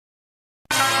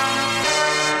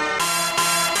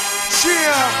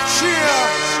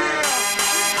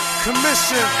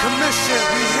Commission,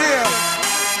 we here.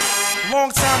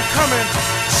 Long time coming.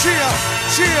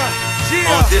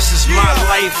 This is my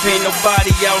life, ain't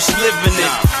nobody else living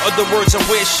it. Other words, I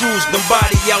wear shoes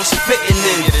nobody else fitting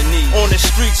in. On the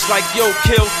streets like, yo,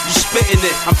 kill, you spitting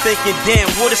it. I'm thinking, damn,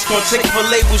 what it's gonna take for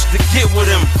labels to get with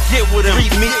him.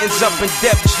 3 meetings up in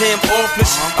Def Jam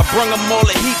office. I brung them all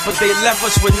a heat, but they left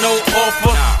us with no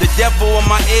offer. The devil in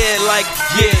my ear like,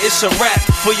 yeah, it's a rap.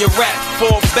 For your rap,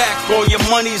 fall back, all your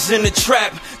money's in the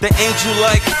trap. The angel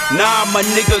like, nah, my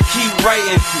nigga, keep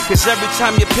writing. Cause every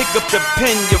time you pick up the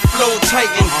pen, your flow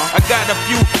tighten. I got a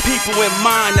few people in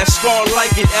mind that scar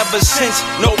like it ever since.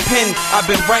 No pen, I've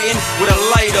been writing with a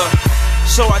lighter.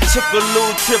 So I took a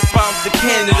little trip out to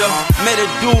Canada. Met a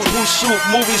dude who shoot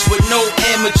movies with no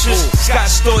amateurs. Scott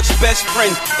Storch's best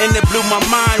friend, and it blew my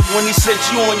mind when he said,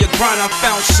 you on your grind, I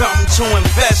found something to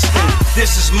invest in.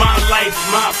 This is my life,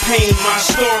 my pain, my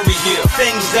story.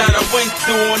 Things that I went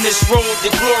through on this road to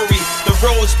glory. The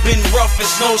road's been rough,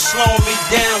 it's no slowing me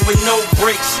down with no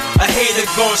brakes. A hater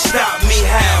gon' stop me,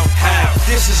 how?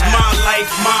 This is my life,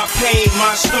 my pain,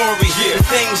 my story. The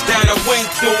things that I went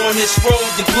through on this road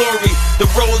to glory. The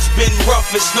road's been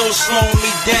rough, it's no slowing me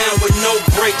down with no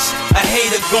brakes. A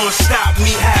hater gon' stop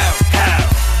me, how?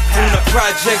 From the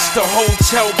projects to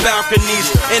hotel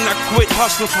balconies, and I quit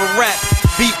hustling for rap.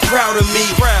 Be proud of me.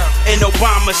 And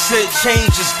Obama said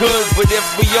change is good, but if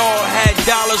we all had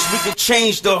dollars, we could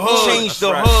change the hood.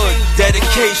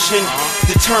 Dedication,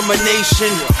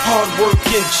 determination, hard work,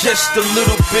 and just a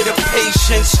little bit of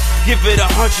patience. Give it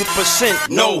 100%,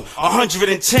 no, 110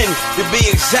 to be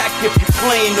exact. If you're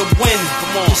playing to win,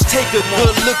 just take a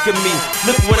good look at me.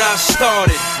 Look what I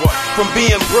started. From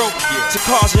being broke to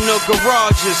causing no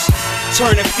garages,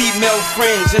 turning female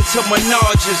friends into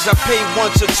menages. I paid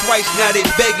once or twice, now they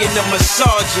begging to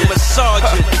massage it.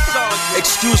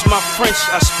 Excuse my French,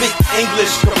 I speak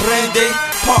English. Comprende?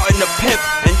 Pardon the pimp,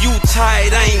 and you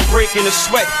tired, I ain't breaking a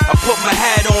sweat. I put my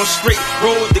hat on straight,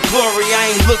 road to glory,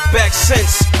 I ain't looked back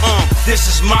since. This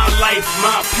is my life,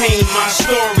 my pain, my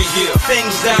story.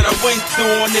 Things that I went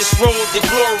through on this road to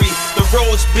glory. The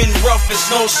road's been rough, it's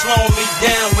no slowing me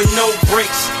down with no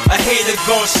brakes. A hater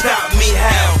gon' stop me,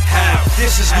 how?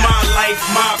 This is my life,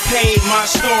 my pain, my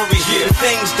story. The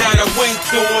things that I went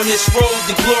through on this road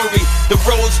to glory. The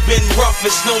road's been rough,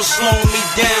 it's no slowing me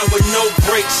down with no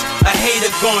brakes. A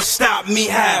hater gon' stop me,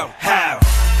 how?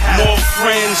 More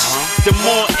friends, the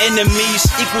more enemies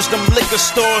equals them liquor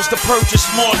stores to purchase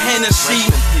more Hennessy.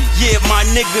 Yeah, my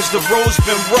niggas, the road's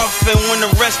been rough, and when the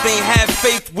rest ain't had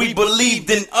faith, we believed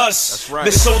in us.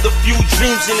 Been sold a few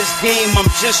dreams in this game, I'm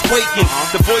just waking.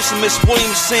 The voice of Miss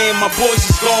Williams saying my boys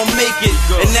is gon' make it.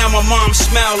 And now my mom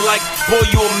smile like, boy,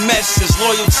 you a mess. As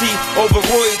loyalty over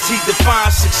royalty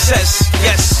defines success.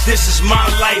 Yes, this is my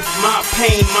life, my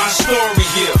pain, my story.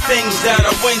 Things that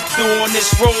I went through on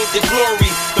this road to glory.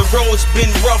 The road's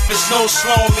been rough, it's no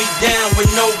slowing me down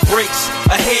with no brakes.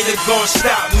 A hater gon'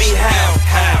 stop me, how?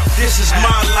 This is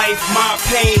my life, my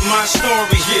pain, my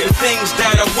story. The things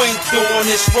that I went through on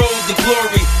this road to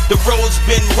glory. The road's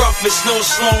been rough, it's no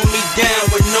slowing me down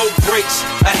with no brakes.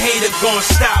 A hater gon'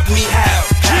 stop me, how?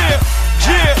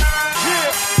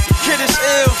 Kid is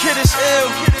ill.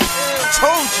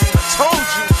 Told you.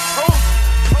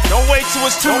 Don't wait till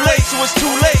it's too late. It'll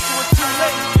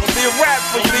be a rap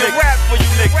for you,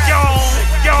 nigga.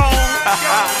 Yo.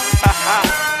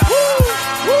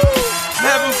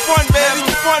 Having fun, baby.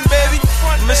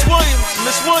 Miss Williams,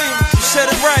 you said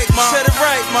it right, ma. You're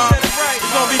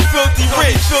gonna be filthy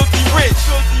rich.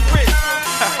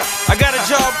 I got a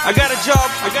job.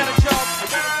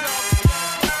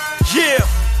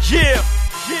 Yeah.